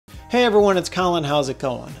Hey everyone, it's Colin. How's it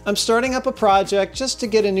going? I'm starting up a project just to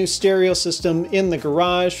get a new stereo system in the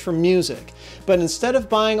garage for music. But instead of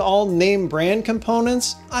buying all name brand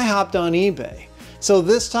components, I hopped on eBay. So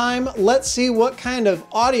this time, let's see what kind of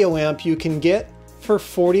audio amp you can get for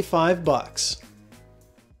 45 bucks.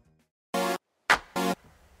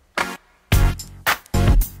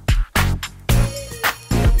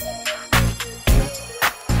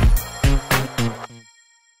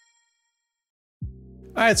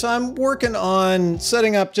 Alright, so I'm working on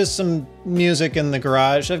setting up just some music in the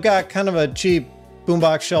garage. I've got kind of a cheap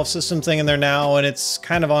boombox shelf system thing in there now, and it's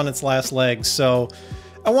kind of on its last legs. So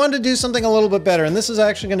I wanted to do something a little bit better, and this is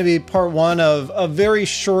actually going to be part one of a very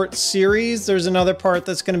short series. There's another part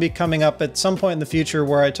that's going to be coming up at some point in the future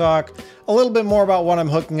where I talk a little bit more about what I'm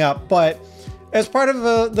hooking up. But as part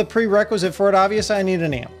of the prerequisite for it, obviously I need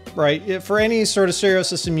an amp, right? For any sort of stereo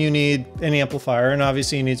system, you need an amplifier, and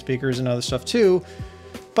obviously you need speakers and other stuff too.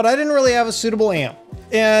 But I didn't really have a suitable amp.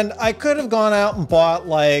 And I could have gone out and bought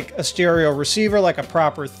like a stereo receiver, like a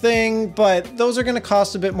proper thing, but those are gonna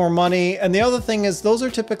cost a bit more money. And the other thing is those are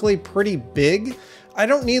typically pretty big. I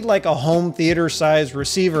don't need like a home theater size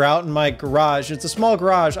receiver out in my garage. It's a small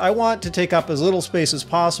garage. I want to take up as little space as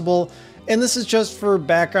possible. And this is just for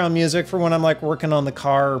background music for when I'm like working on the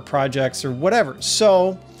car or projects or whatever.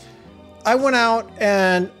 So I went out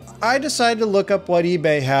and I decided to look up what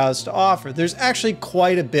eBay has to offer. There's actually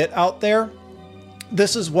quite a bit out there.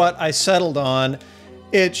 This is what I settled on.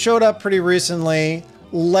 It showed up pretty recently.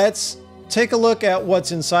 Let's take a look at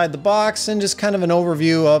what's inside the box and just kind of an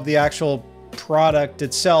overview of the actual product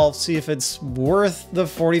itself. See if it's worth the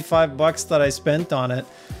 45 bucks that I spent on it.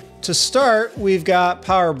 To start, we've got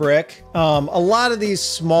power brick. A lot of these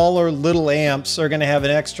smaller little amps are gonna have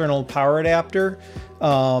an external power adapter.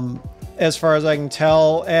 As far as I can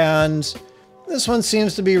tell, and this one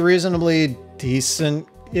seems to be reasonably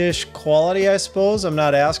decent-ish quality, I suppose. I'm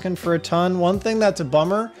not asking for a ton. One thing that's a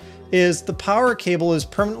bummer is the power cable is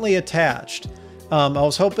permanently attached. I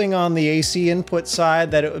was hoping on the AC input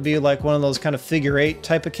side that it would be like one of those kind of figure-8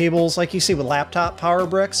 type of cables like you see with laptop power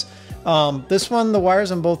bricks. This one, the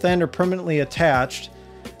wires on both ends are permanently attached.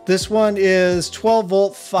 This one is 12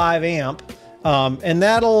 volt, 5 amp, and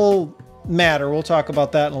that'll matter. We'll talk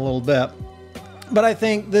about that in a little bit. But I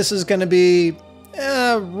think this is going to be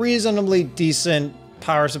a reasonably decent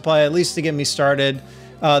power supply, at least to get me started.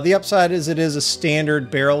 The upside is it is a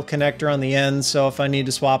standard barrel connector on the end, so if I need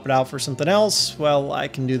to swap it out for something else, well, I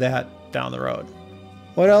can do that down the road.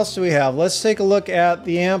 What else do we have? Let's take a look at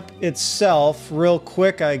the amp itself real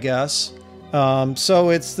quick, I guess.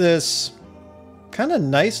 So it's this kind of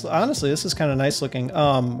nice, honestly, this is kind of nice looking.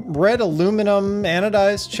 Red aluminum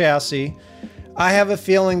anodized chassis. I have a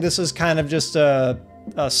feeling this is kind of just a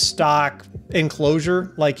stock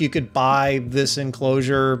enclosure. Like you could buy this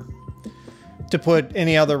enclosure to put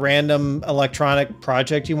any other random electronic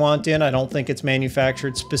project you want in. I don't think it's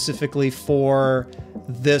manufactured specifically for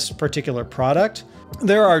this particular product.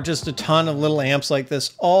 There are just a ton of little amps like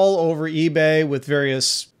this all over eBay with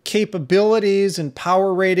various capabilities and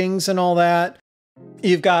power ratings and all that.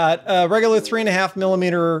 You've got a regular 3.5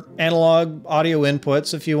 millimeter analog audio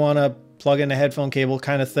inputs if you want to plug in a headphone cable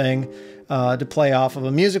kind of thing to play off of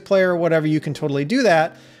a music player or whatever, you can totally do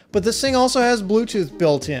that. But this thing also has Bluetooth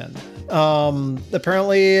built in.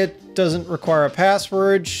 Apparently it doesn't require a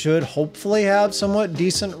password, should hopefully have somewhat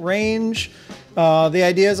decent range. The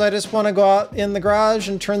idea is I just want to go out in the garage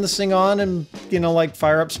and turn this thing on and, you know, like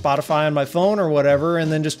fire up Spotify on my phone or whatever, and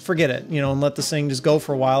then just forget it, you know, and let this thing just go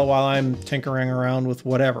for a while I'm tinkering around with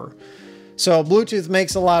whatever. So Bluetooth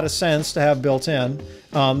makes a lot of sense to have built in.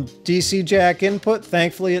 DC jack input,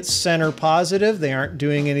 thankfully it's center positive. They aren't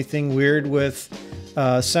doing anything weird with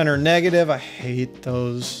center negative. I hate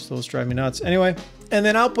those drive me nuts. Anyway, and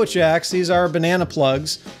then output jacks, these are banana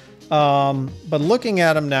plugs. But looking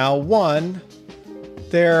at them now, one,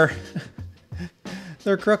 they're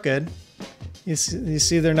crooked. You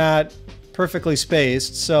see they're not perfectly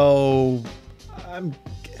spaced. So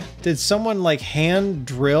did someone like hand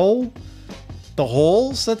drill the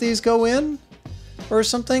holes that these go in or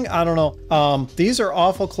something? I don't know. These are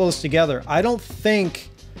awful close together. I don't think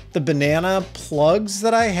the banana plugs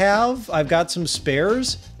that I have, I've got some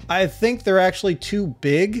spares. I think they're actually too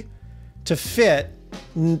big to fit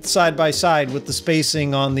side by side with the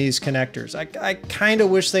spacing on these connectors. I kind of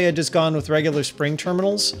wish they had just gone with regular spring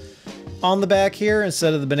terminals on the back here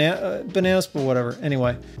instead of the bananas, but whatever.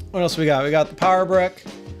 Anyway, what else we got? We got the power brick.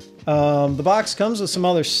 The box comes with some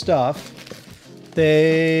other stuff.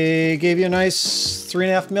 They gave you a nice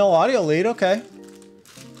 3.5 mil audio lead. Okay.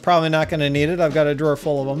 Probably not going to need it. I've got a drawer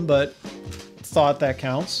full of them, but thought that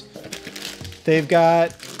counts. They've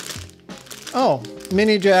got Oh,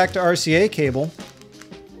 mini jack to RCA cable.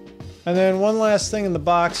 And then one last thing in the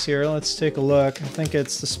box here. Let's take a look. I think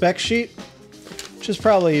it's the spec sheet, which is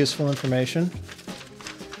probably useful information.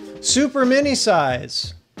 Super mini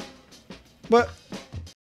size. But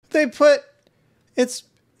they put, it's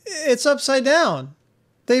upside down.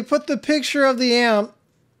 They put the picture of the amp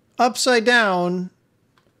upside down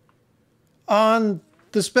on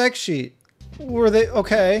the spec sheet. Were they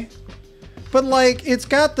okay? But like, it's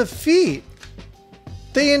got the feet.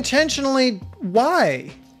 They intentionally,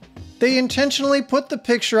 why? They intentionally put the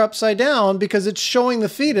picture upside down because it's showing the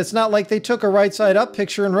feet. It's not like they took a right side up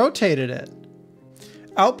picture and rotated it.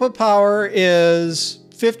 Output power is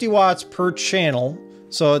 50 watts per channel.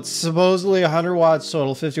 So it's supposedly 100 watts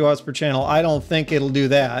total, 50 watts per channel. I don't think it'll do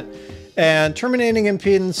that. And terminating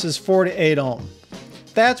impedance is 4 to 8 ohm.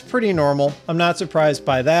 That's pretty normal. I'm not surprised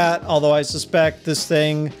by that, although I suspect this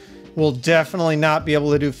thing will definitely not be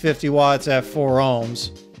able to do 50 watts at 4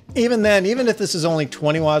 ohms. Even then, even if this is only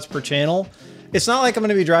 20 watts per channel, it's not like I'm going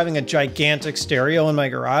to be driving a gigantic stereo in my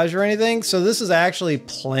garage or anything, so this is actually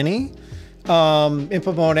plenty.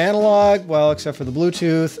 Input mode analog, well, except for the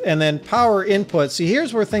Bluetooth, and then power input. See,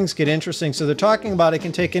 here's where things get interesting. So they're talking about it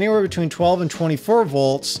can take anywhere between 12 and 24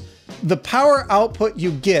 volts. The power output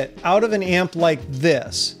you get out of an amp like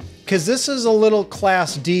this, because this is a little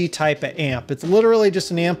Class D type of amp. It's literally just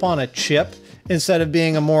an amp on a chip instead of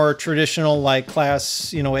being a more traditional like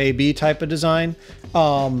Class, AB type of design.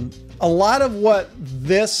 A lot of what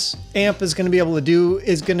this amp is going to be able to do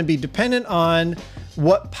is going to be dependent on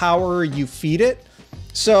what power you feed it.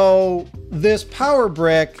 So this power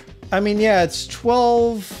brick, I mean, yeah, it's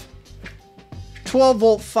 12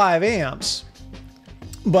 volt 5 amps,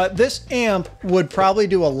 but this amp would probably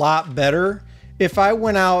do a lot better if I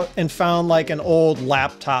went out and found like an old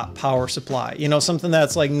laptop power supply, something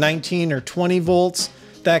that's like 19 or 20 volts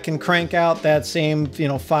that can crank out that same,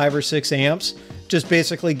 5 or 6 amps, just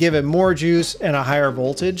basically give it more juice and a higher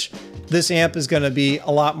voltage. This amp is going to be a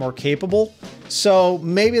lot more capable. So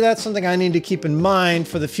maybe that's something I need to keep in mind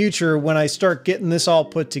for the future when I start getting this all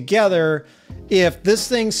put together. If this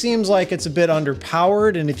thing seems like it's a bit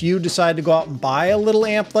underpowered, and if you decide to go out and buy a little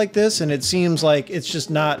amp like this and it seems like it's just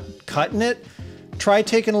not cutting it, try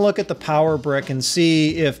taking a look at the power brick and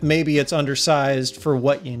see if maybe it's undersized for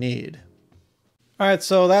what you need. All right,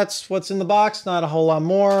 so that's what's in the box. Not a whole lot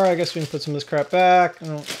more. I guess we can put some of this crap back.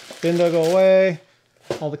 Bin to go away.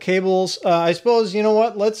 All the cables. I suppose, you know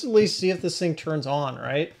what? Let's at least see if this thing turns on,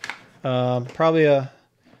 right? Probably a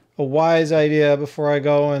wise idea before I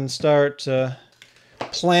go and start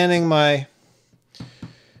planning my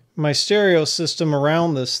stereo system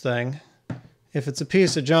around this thing. If it's a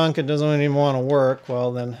piece of junk and doesn't even want to work,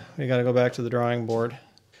 well, then we got to go back to the drawing board.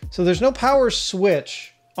 So there's no power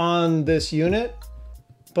switch on this unit,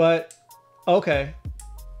 but okay.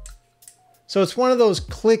 So it's one of those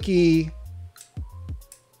clicky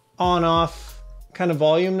on-off kind of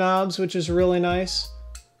volume knobs, which is really nice.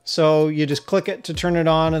 So you just click it to turn it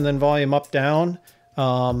on and then volume up, down.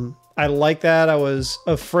 I like that. I was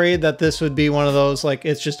afraid that this would be one of those, like,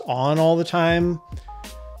 it's just on all the time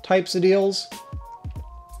types of deals.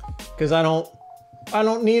 Because I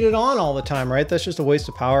don't need it on all the time, right? That's just a waste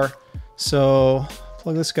of power. So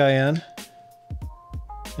plug this guy in.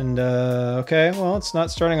 And okay, well, it's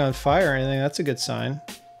not starting on fire or anything. That's a good sign.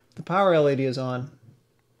 The power LED is on.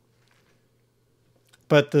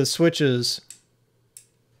 But the switch is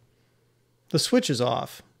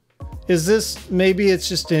off. Is this, maybe it's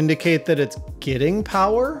just to indicate that it's getting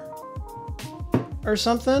power or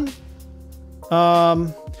something?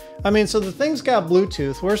 I mean, so the thing's got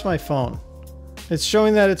Bluetooth. Where's my phone? It's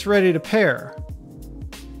showing that it's ready to pair.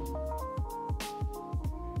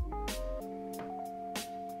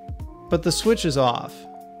 But the switch is off.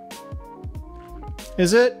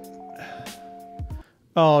 Is it?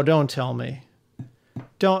 Oh, don't tell me.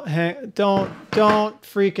 Don't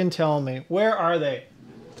freaking tell me. Where are they?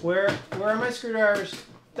 Where are my screwdrivers?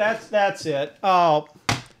 That's it. Oh,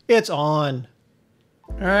 it's on.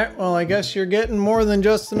 All right, well, I guess you're getting more than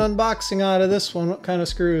just an unboxing out of this one. What kind of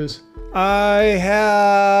screws? I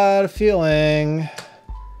had a feeling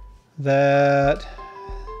that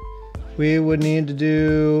we would need to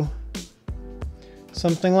do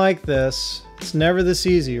something like this. It's never this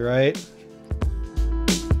easy, right?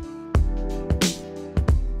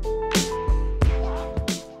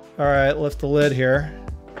 All right, lift the lid here.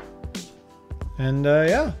 And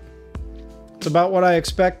yeah, it's about what I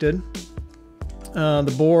expected.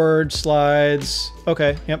 The board slides.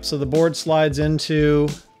 Okay, yep, so the board slides into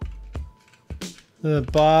the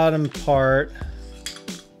bottom part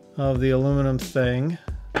of the aluminum thing.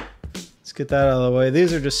 Let's get that out of the way.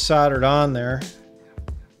 These are just soldered on there.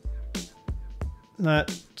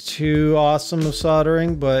 Not too awesome of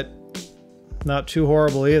soldering, but not too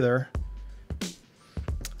horrible either.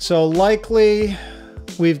 So likely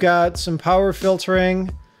we've got some power filtering.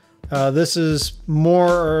 This is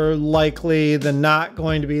more likely than not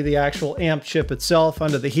going to be the actual amp chip itself.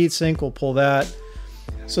 Under the heatsink, we'll pull that.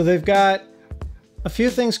 So they've got a few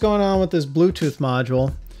things going on with this Bluetooth module.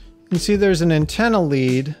 You can see there's an antenna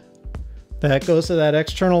lead that goes to that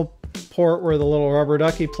external port where the little rubber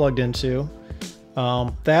ducky plugged into.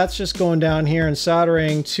 That's just going down here and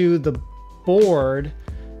soldering to the board.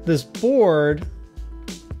 This board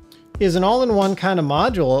is an all-in-one kind of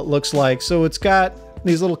module, it looks like. So it's got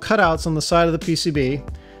these little cutouts on the side of the PCB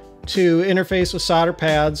to interface with solder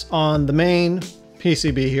pads on the main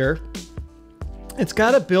PCB here. It's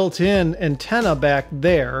got a built-in antenna back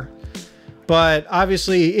there, but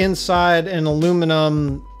obviously inside an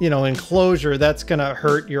aluminum, enclosure, that's gonna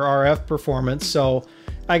hurt your RF performance. So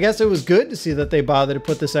I guess it was good to see that they bothered to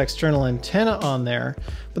put this external antenna on there,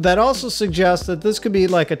 but that also suggests that this could be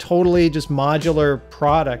like a totally just modular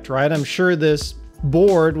product, right? I'm sure this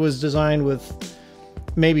board was designed with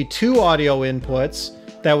maybe 2 audio inputs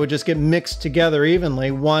that would just get mixed together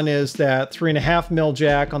evenly. One is that 3.5mm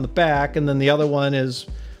jack on the back, and then the other one is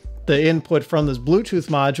the input from this Bluetooth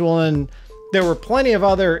module. And there were plenty of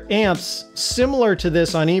other amps similar to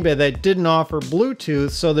this on eBay that didn't offer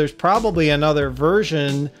Bluetooth, so there's probably another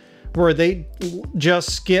version where they just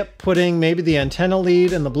skip putting maybe the antenna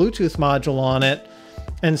lead and the Bluetooth module on it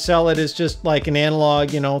and sell it as just like an analog,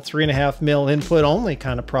 3.5mm input only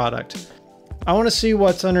kind of product. I want to see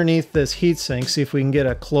what's underneath this heatsink, see if we can get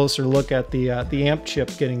a closer look at the amp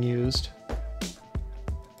chip getting used.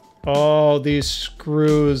 Oh, these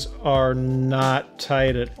screws are not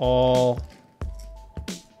tight at all.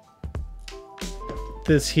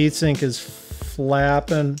 This heatsink is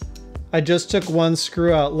flapping. I just took one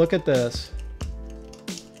screw out. Look at this.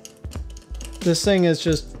 This thing is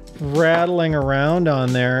just rattling around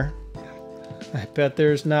on there. I bet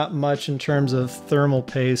there's not much in terms of thermal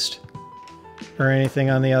paste or anything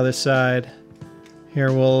on the other side.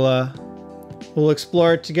 Here, we'll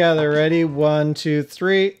explore it together. Ready? 1, 2,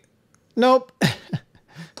 3. Nope. Look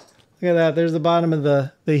at that. There's the bottom of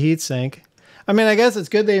the heatsink. I mean, I guess it's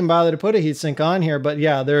good they didn't bother to put a heatsink on here, but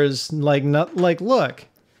yeah, there's look.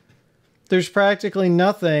 There's practically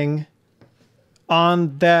nothing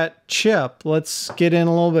on that chip. Let's get in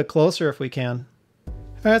a little bit closer if we can.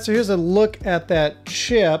 All right, so here's a look at that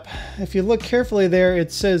chip. If you look carefully there,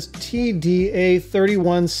 it says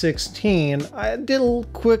TDA3116. I did a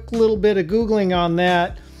quick little bit of Googling on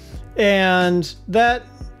that, and that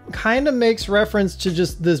kind of makes reference to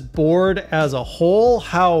just this board as a whole.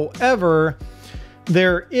 However,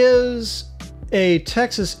 there is a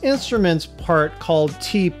Texas Instruments part called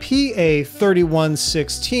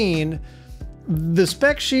TPA3116. The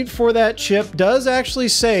spec sheet for that chip does actually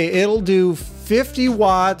say it'll do 50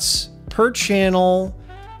 watts per channel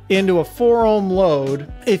into a 4 ohm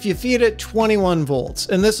load if you feed it 21 volts.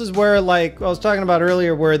 And this is where, like I was talking about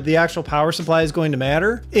earlier, where the actual power supply is going to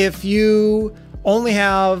matter. If you only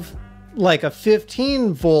have like a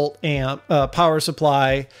 15 volt amp power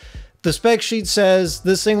supply, the spec sheet says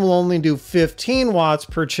this thing will only do 15 watts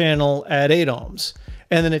per channel at 8 ohms.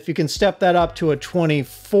 And then if you can step that up to a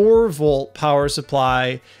 24 volt power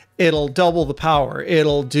supply, it'll double the power.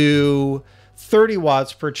 It'll do 30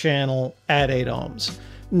 watts per channel at 8 ohms.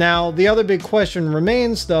 Now, the other big question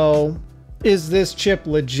remains though, is this chip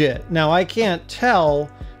legit? Now, I can't tell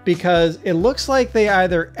because it looks like they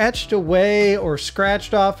either etched away or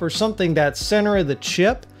scratched off or something that center of the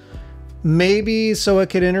chip, maybe so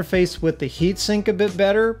it could interface with the heatsink a bit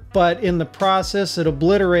better, but in the process it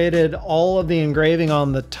obliterated all of the engraving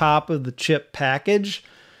on the top of the chip package.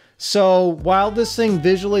 So while this thing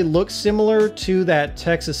visually looks similar to that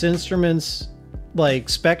Texas Instruments like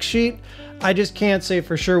spec sheet, I just can't say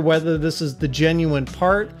for sure whether this is the genuine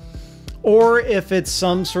part or if it's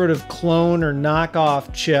some sort of clone or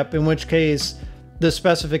knockoff chip, in which case the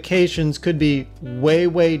specifications could be way,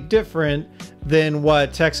 way different than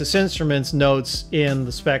what Texas Instruments notes in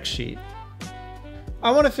the spec sheet.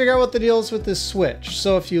 I want to figure out what the deal is with this switch.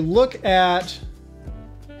 So if you look at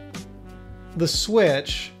the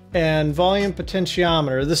switch and volume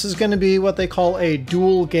potentiometer, this is going to be what they call a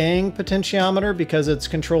dual gang potentiometer because it's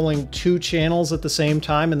controlling 2 channels at the same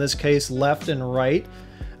time, in this case left and right.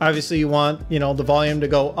 Obviously you want, the volume to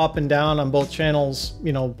go up and down on both channels,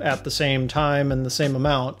 at the same time and the same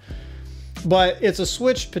amount. But it's a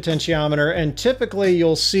switched potentiometer, and typically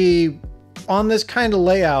you'll see on this kind of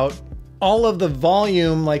layout, all of the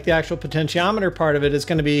volume, like the actual potentiometer part of it, is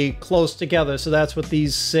going to be close together. So that's what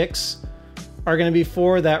these 6 are going to be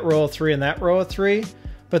for, that row of 3 and that row of 3.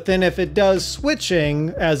 But then if it does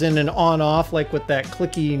switching, as in an on-off, like with that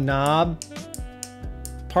clicky knob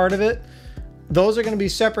part of it, those are going to be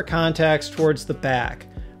separate contacts towards the back.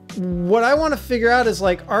 What I want to figure out is,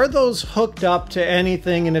 like, are those hooked up to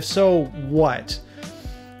anything? And if so, what?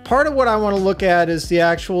 Part of what I want to look at is the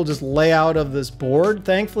actual just layout of this board.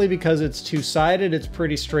 Thankfully, because it's two-sided, it's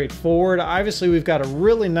pretty straightforward. Obviously, we've got a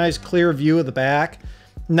really nice clear view of the back.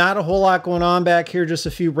 Not a whole lot going on back here, just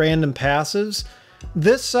a few random passives.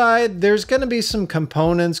 This side, there's going to be some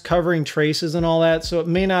components covering traces and all that, so it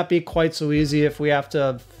may not be quite so easy if we have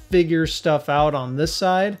to figure stuff out on this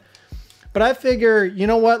side. But I figure, you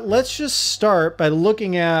know what, let's just start by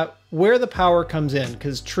looking at where the power comes in,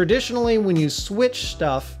 because traditionally when you switch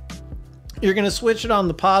stuff, you're going to switch it on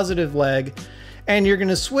the positive leg, and you're going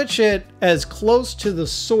to switch it as close to the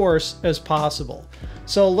source as possible.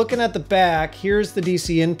 So looking at the back, here's the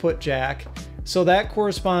DC input jack. So that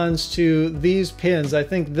corresponds to these pins. I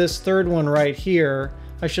think this third one right here,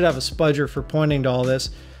 I should have a spudger for pointing to all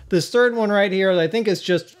this. This third one right here, I think is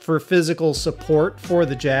just for physical support for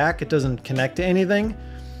the jack. It doesn't connect to anything.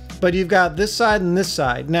 But you've got this side and this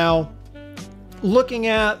side. Now, looking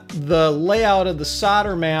at the layout of the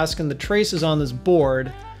solder mask and the traces on this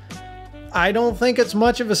board, I don't think it's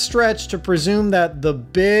much of a stretch to presume that the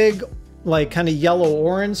big, like, kind of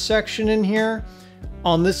yellow-orange section in here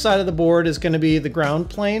on this side of the board is going to be the ground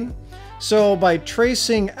plane. So by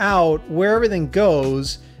tracing out where everything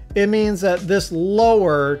goes, it means that this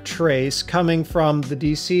lower trace coming from the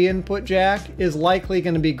DC input jack is likely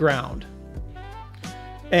going to be ground.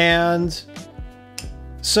 And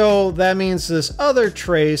so that means this other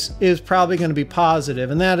trace is probably going to be positive.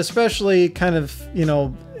 And that especially kind of, you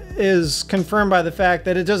know, is confirmed by the fact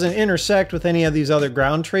that it doesn't intersect with any of these other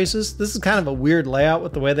ground traces. This is kind of a weird layout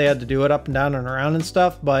with the way they had to do it up and down and around and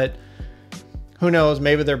stuff, but who knows,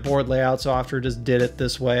 maybe their board layout software just did it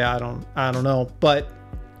this way. I don't know. But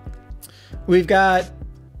we've got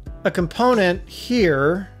a component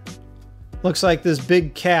here, looks like this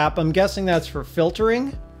big cap. I'm guessing that's for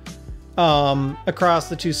filtering across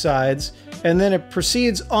the two sides, and then it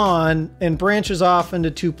proceeds on and branches off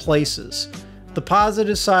into 2 places. The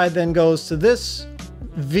positive side then goes to this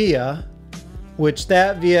via, which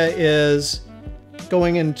that via is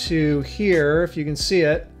going into here, if you can see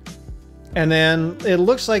it. And then it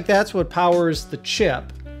looks like that's what powers the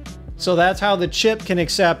chip. So that's how the chip can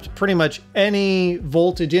accept pretty much any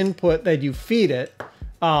voltage input that you feed it.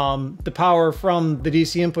 The power from the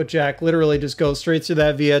DC input jack literally just goes straight through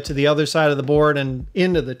that via to the other side of the board and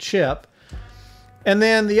into the chip. And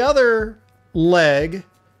then the other leg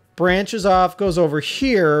branches off, goes over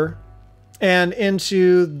here and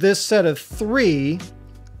into this set of 3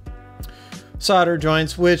 solder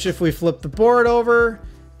joints, which if we flip the board over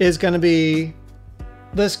is going to be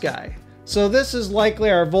this guy. So this is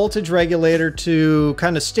likely our voltage regulator to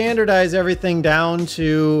kind of standardize everything down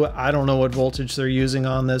to, I don't know what voltage they're using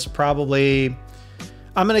on this, probably,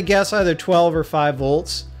 I'm going to guess either 12 or 5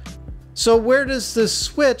 volts. So where does this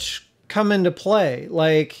switch come into play?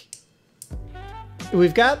 Like,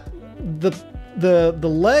 we've got the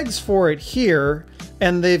legs for it here,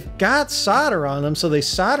 and they've got solder on them, so they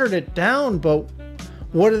soldered it down, but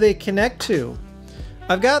what do they connect to?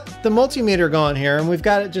 I've got the multimeter going here, and we've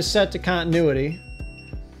got it just set to continuity.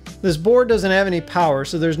 This board doesn't have any power,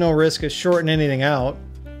 so there's no risk of shorting anything out.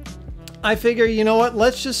 I figure, you know what,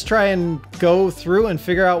 let's just try and go through and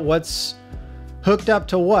figure out what's hooked up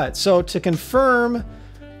to what. So to confirm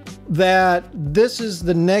that this is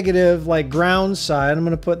the negative, like, ground side, I'm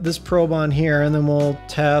going to put this probe on here, and then we'll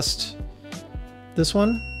test this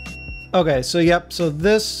one. Okay, so yep, so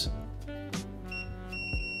this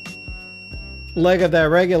leg of that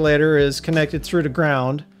regulator is connected through to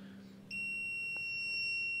ground.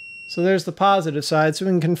 So there's the positive side, so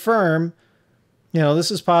we can confirm, you know,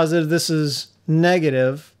 this is positive, this is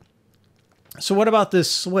negative. So what about this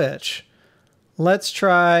switch? Let's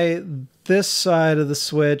try this side of the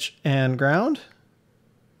switch and ground.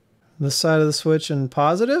 This side of the switch and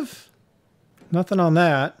positive. Nothing on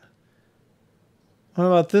that. What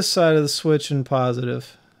about this side of the switch and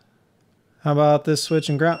positive? How about this switch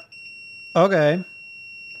and ground? Okay.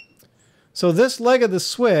 So this leg of the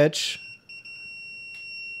switch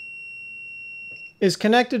is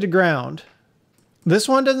connected to ground. This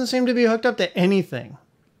one doesn't seem to be hooked up to anything.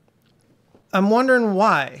 I'm wondering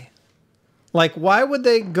why. Like, why would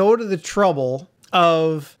they go to the trouble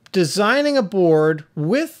of designing a board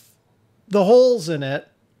with the holes in it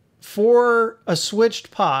for a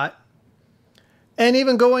switched pot, and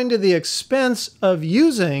even going to the expense of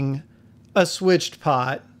using a switched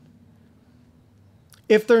pot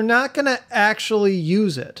if they're not going to actually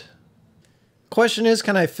use it. Question is,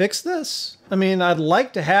 can I fix this? I mean, I'd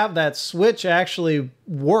like to have that switch actually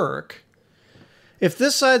work. If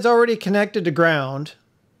this side's already connected to ground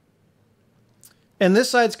and this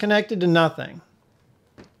side's connected to nothing,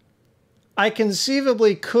 I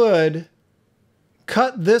conceivably could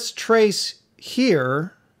cut this trace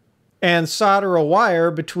here and solder a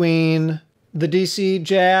wire between the DC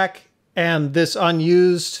jack and this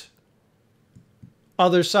unused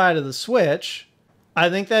other side of the switch. I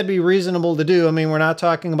think that'd be reasonable to do. I mean, we're not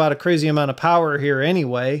talking about a crazy amount of power here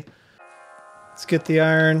anyway. Let's get the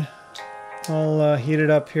iron. I'll heat it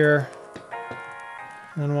up here.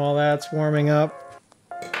 And while that's warming up,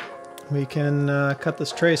 we can cut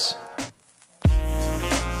this trace.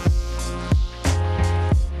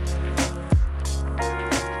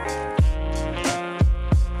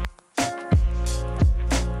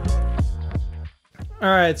 All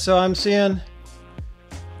right, so I'm seeing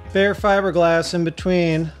bare fiberglass in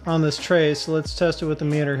between on this trace. So let's test it with the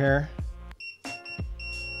meter here.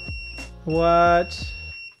 What?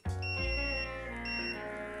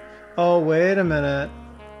 Oh, wait a minute.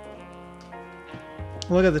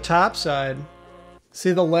 Look at the top side.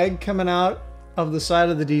 See the leg coming out of the side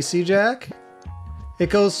of the DC jack? It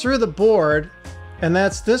goes through the board, and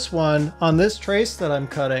that's this one on this trace that I'm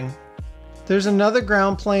cutting. There's another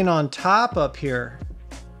ground plane on top up here.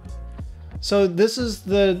 So this is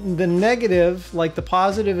the negative, like the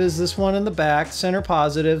positive is this one in the back, center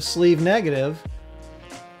positive, sleeve negative.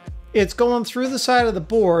 It's going through the side of the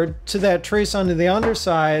board to that trace onto the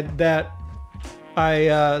underside that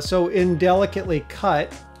I so indelicately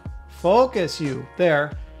cut. Focus you,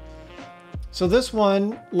 there. So this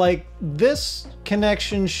one, like this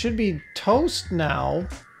connection should be toast now.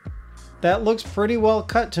 That looks pretty well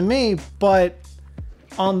cut to me, but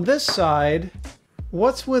on this side,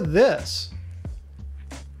 what's with this?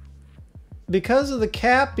 Because of the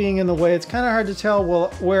cap being in the way, it's kind of hard to tell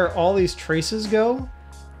where all these traces go.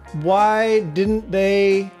 Why didn't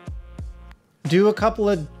they do a couple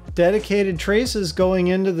of dedicated traces going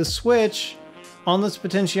into the switch on this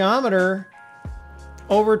potentiometer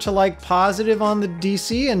over to like positive on the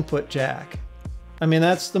DC input jack? I mean,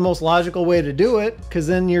 that's the most logical way to do it, because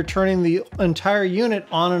then you're turning the entire unit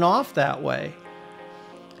on and off that way.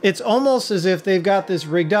 It's almost as if they've got this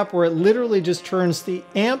rigged up where it literally just turns the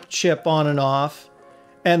amp chip on and off,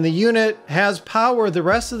 and the unit has power the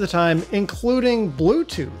rest of the time, including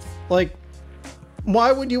Bluetooth. Like,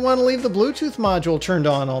 why would you want to leave the Bluetooth module turned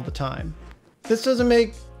on all the time? This doesn't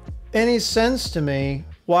make any sense to me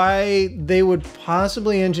why they would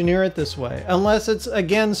possibly engineer it this way, unless it's,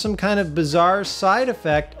 again, some kind of bizarre side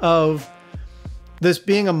effect of this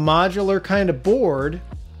being a modular kind of board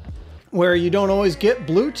where you don't always get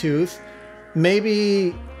Bluetooth.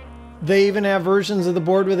 Maybe they even have versions of the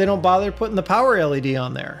board where they don't bother putting the power LED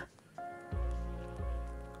on there.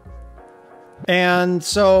 And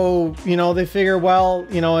so, you know, they figure, well,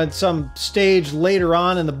 you know, at some stage later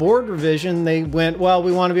on in the board revision, they went, well,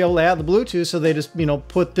 we want to be able to add the Bluetooth, so they just, you know,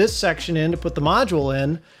 put this section in to put the module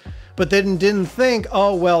in. But they didn't think,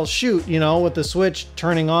 oh, well, shoot, you know, with the switch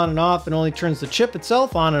turning on and off, it only turns the chip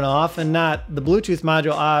itself on and off and not the Bluetooth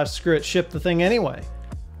module. Ah, screw it, ship the thing anyway.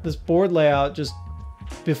 This board layout just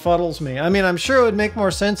befuddles me. I mean, I'm sure it would make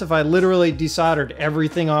more sense if I literally desoldered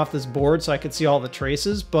everything off this board so I could see all the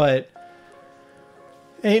traces, but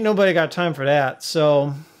ain't nobody got time for that. So,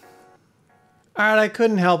 all right, I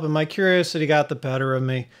couldn't help it. My curiosity got the better of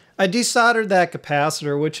me. I desoldered that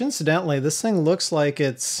capacitor, which incidentally, this thing looks like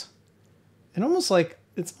it's almost like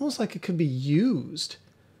it could be used.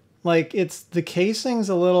 Like the casing's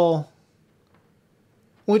a little,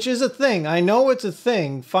 which is a thing. I know it's a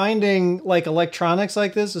thing. Finding like electronics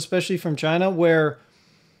like this, especially from China, where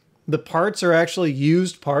the parts are actually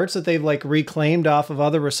used parts that they've like reclaimed off of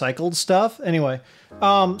other recycled stuff. Anyway,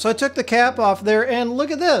 so I took the cap off there and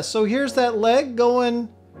look at this. So here's that leg going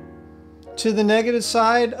to the negative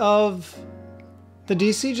side of the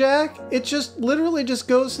DC jack. It just literally just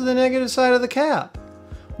goes to the negative side of the cap.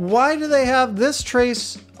 Why do they have this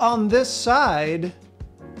trace on this side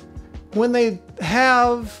when they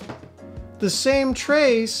have the same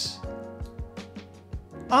trace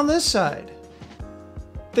on this side?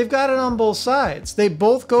 They've got it on both sides. They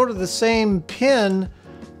both go to the same pin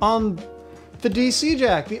on the DC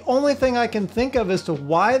jack. The only thing I can think of as to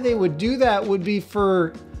why they would do that would be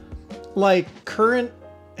for like current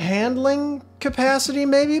handling capacity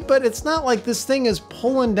maybe, but it's not like this thing is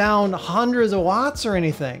pulling down hundreds of watts or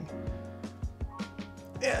anything.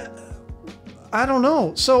 I don't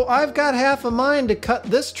know. So I've got half a mind to cut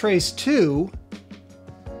this trace too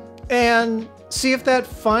and see if that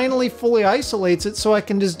finally fully isolates it so I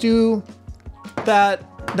can just do that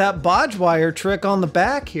bodge wire trick on the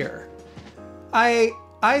back here.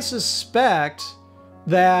 I suspect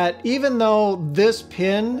that even though this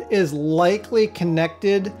pin is likely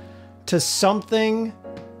connected to something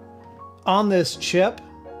on this chip,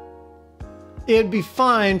 it'd be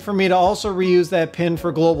fine for me to also reuse that pin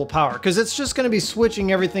for global power, because it's just going to be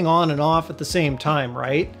switching everything on and off at the same time,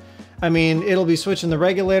 right? I mean, it'll be switching the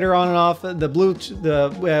regulator on and off, the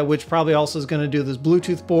Bluetooth, which probably also is going to do this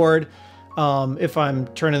Bluetooth board. If I'm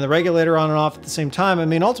turning the regulator on and off at the same time. I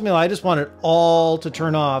mean, ultimately, I just want it all to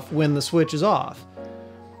turn off when the switch is off.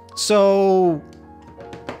 So,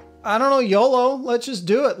 I don't know, YOLO, let's just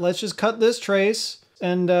do it. Let's just cut this trace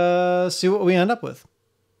and see what we end up with.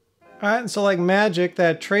 All right, and so like magic,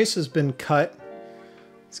 that trace has been cut.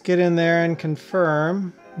 Let's get in there and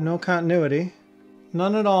confirm. No continuity.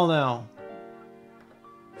 None at all now.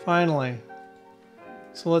 Finally.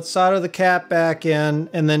 So let's solder the cap back in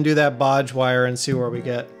and then do that bodge wire and see where we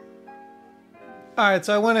get. Alright,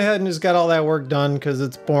 so I went ahead and just got all that work done because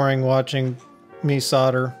it's boring watching me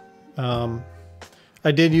solder.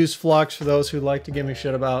 I did use flux for those who like to give me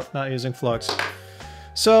shit about not using flux.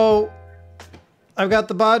 So I've got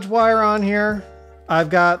the bodge wire on here. I've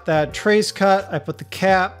got that trace cut. I put the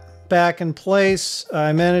cap back in place.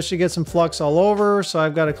 I managed to get some flux all over, so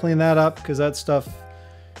I've got to clean that up because that stuff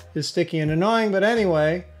is sticky and annoying. But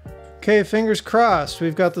anyway, okay, fingers crossed.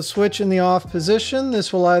 We've got the switch in the off position.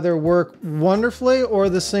 This will either work wonderfully or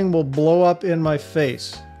this thing will blow up in my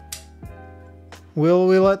face. Will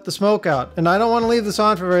we let the smoke out? And I don't want to leave this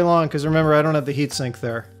on for very long because remember, I don't have the heatsink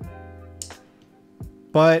there.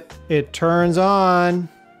 But it turns on.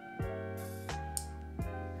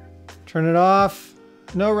 Turn it off.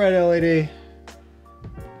 No red LED.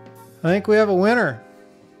 I think we have a winner.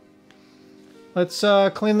 Let's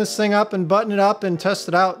clean this thing up and button it up and test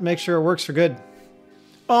it out and make sure it works for good.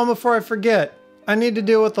 Oh, and before I forget, I need to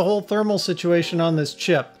deal with the whole thermal situation on this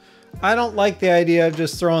chip. I don't like the idea of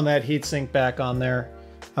just throwing that heatsink back on there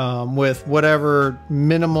with whatever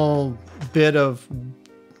minimal bit of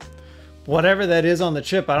whatever that is on the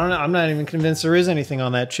chip. I don't know. I'm not even convinced there is anything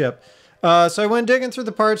on that chip. So I went digging through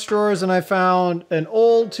the parts drawers and I found an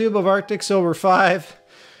old tube of Arctic Silver 5.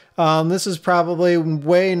 This is probably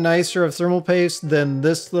way nicer of thermal paste than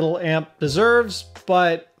this little amp deserves,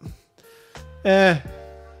 but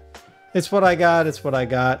it's what I got. It's what I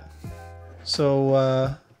got.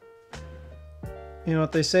 So, you know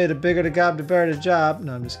what they say, the bigger the gob, the better the job.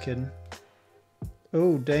 No, I'm just kidding.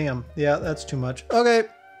 Oh, damn. Yeah, that's too much. Okay.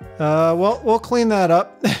 Well, we'll clean that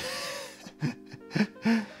up.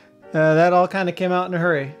 That all kind of came out in a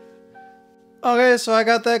hurry. Okay, so I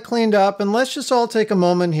got that cleaned up, and let's just all take a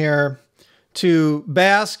moment here to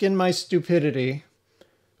bask in my stupidity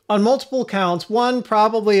on multiple counts. One,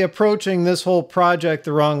 probably approaching this whole project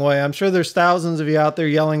the wrong way. I'm sure there's thousands of you out there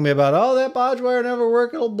yelling me about, oh, that bodge wire never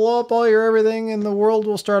worked, it'll blow up all your everything, and the world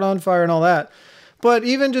will start on fire and all that. But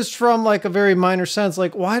even just from like a very minor sense,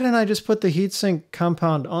 like why didn't I just put the heatsink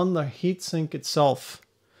compound on the heatsink itself?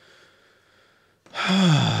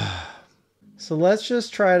 So let's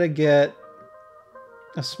just try to get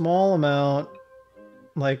a small amount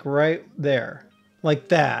like right there, like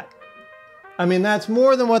that. I mean, that's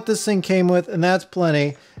more than what this thing came with, and that's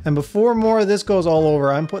plenty. And before more of this goes all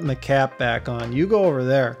over, I'm putting the cap back on. You go over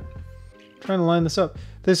there. I'm trying to line this up.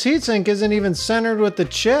 This heatsink isn't even centered with the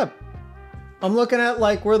chip. I'm looking at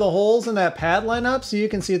like where the holes in that pad line up, so you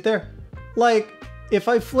can see it there. Like, if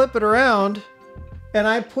I flip it around and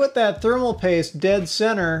I put that thermal paste dead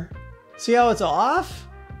center, see how it's off?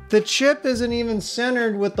 The chip isn't even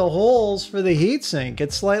centered with the holes for the heatsink.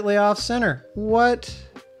 It's slightly off center. What?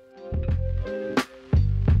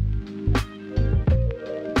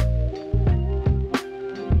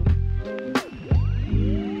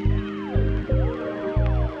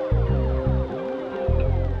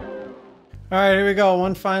 All right, here we go.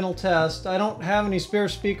 One final test. I don't have any spare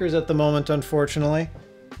speakers at the moment, unfortunately.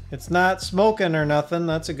 It's not smoking or nothing.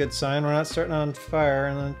 That's a good sign. We're not starting on fire.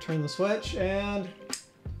 And then turn the switch and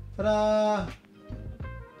ta-da!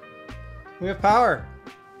 We have power.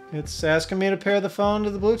 It's asking me to pair the phone to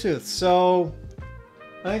the Bluetooth. So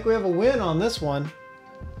I think we have a win on this one.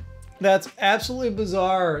 That's absolutely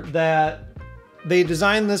bizarre that they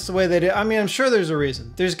designed this the way they did. I mean, I'm sure there's a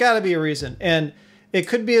reason. There's got to be a reason. And it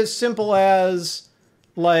could be as simple as,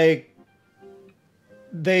 like,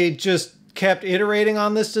 they just kept iterating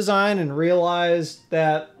on this design and realized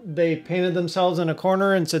that they painted themselves in a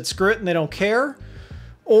corner and said, screw it, and they don't care.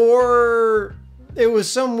 Or it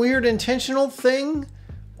was some weird intentional thing,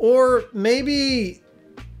 or maybe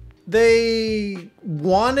they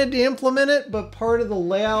wanted to implement it, but part of the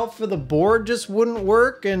layout for the board just wouldn't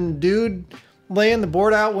work, and dude laying the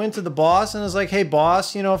board out went to the boss and was like, hey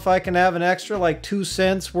boss, you know, if I can have an extra like 2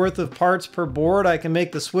 cents worth of parts per board, I can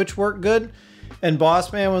make the Switch work good. And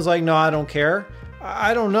boss man was like, no, I don't care.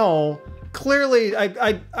 I don't know. Clearly,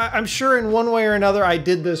 I'm sure in one way or another I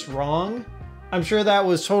did this wrong. I'm sure that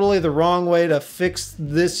was totally the wrong way to fix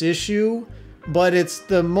this issue, but it's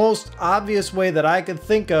the most obvious way that I could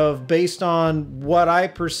think of based on what I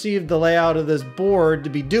perceived the layout of this board to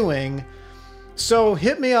be doing. So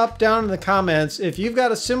hit me up down in the comments if you've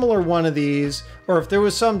got a similar one of these, or if there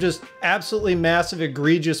was some just absolutely massive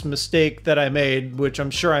egregious mistake that I made, which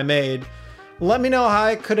I'm sure I made. Let me know how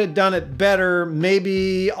I could have done it better.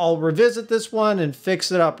 Maybe I'll revisit this one and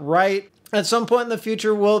fix it up right. At some point in the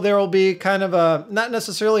future, there will be kind of a, not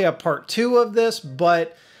necessarily a part 2 of this,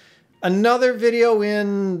 but another video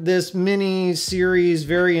in this mini series,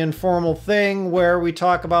 very informal thing where we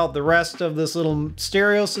talk about the rest of this little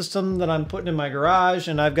stereo system that I'm putting in my garage.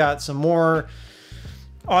 And I've got some more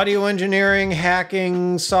audio engineering,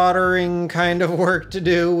 hacking, soldering kind of work to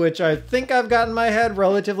do, which I think I've gotten my head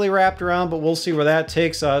relatively wrapped around, but we'll see where that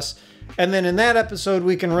takes us. And then in that episode,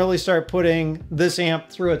 we can really start putting this amp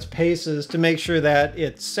through its paces to make sure that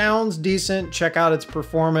it sounds decent, check out its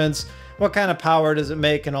performance, what kind of power does it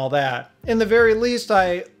make, and all that. In the very least,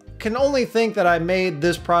 I can only think that I made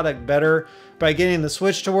this product better by getting the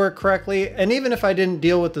Switch to work correctly. And even if I didn't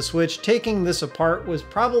deal with the Switch, taking this apart was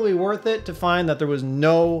probably worth it to find that there was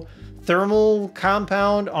no thermal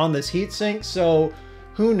compound on this heatsink. So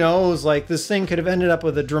who knows, like this thing could have ended up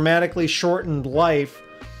with a dramatically shortened life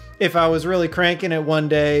if I was really cranking it one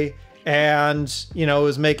day and, you know, it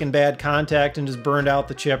was making bad contact and just burned out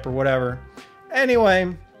the chip or whatever.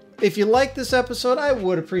 Anyway, if you like this episode, I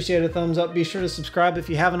would appreciate a thumbs up. Be sure to subscribe if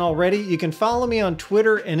you haven't already. You can follow me on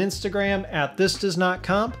Twitter and Instagram at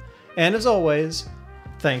thisdoesnotcomp. And as always,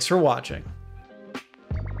 thanks for watching.